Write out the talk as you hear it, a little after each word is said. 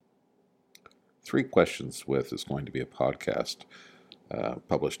Three Questions With is going to be a podcast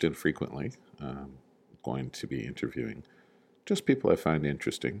published infrequently. Going to be interviewing just people I find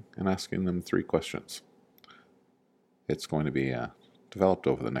interesting and asking them three questions. It's going to be developed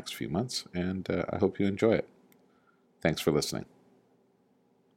over the next few months, and I hope you enjoy it. Thanks for listening.